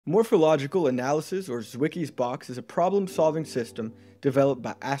Morphological analysis, or Zwicky's box, is a problem-solving system developed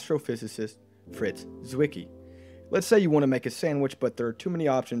by astrophysicist Fritz Zwicky. Let's say you want to make a sandwich, but there are too many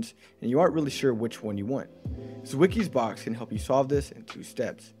options and you aren't really sure which one you want. Zwicky's box can help you solve this in 2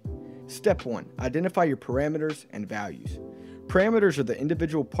 steps. Step 1. Identify your parameters and values. Parameters are the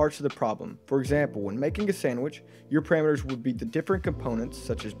individual parts of the problem. For example, when making a sandwich, your parameters would be the different components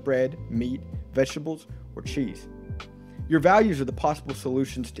such as bread, meat, vegetables, or cheese. Your values are the possible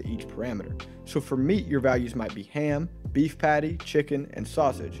solutions to each parameter. So for meat, your values might be ham, beef patty, chicken, and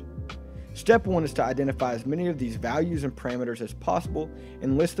sausage. Step 1 is to identify as many of these values and parameters as possible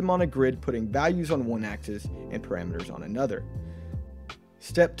and list them on a grid, putting values on one axis and parameters on another.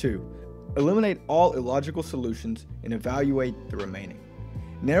 Step 2. Eliminate all illogical solutions and evaluate the remaining.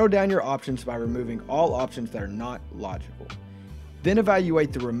 Narrow down your options by removing all options that are not logical. Then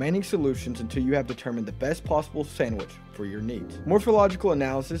evaluate the remaining solutions until you have determined the best possible sandwich for your needs. Morphological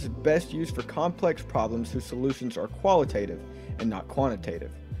analysis is best used for complex problems whose solutions are qualitative and not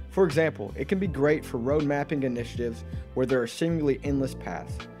quantitative. For example, it can be great for road mapping initiatives where there are seemingly endless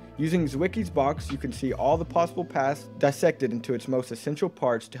paths. Using Zwicky's box, you can see all the possible paths dissected into its most essential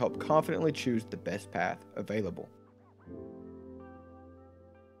parts to help confidently choose the best path available.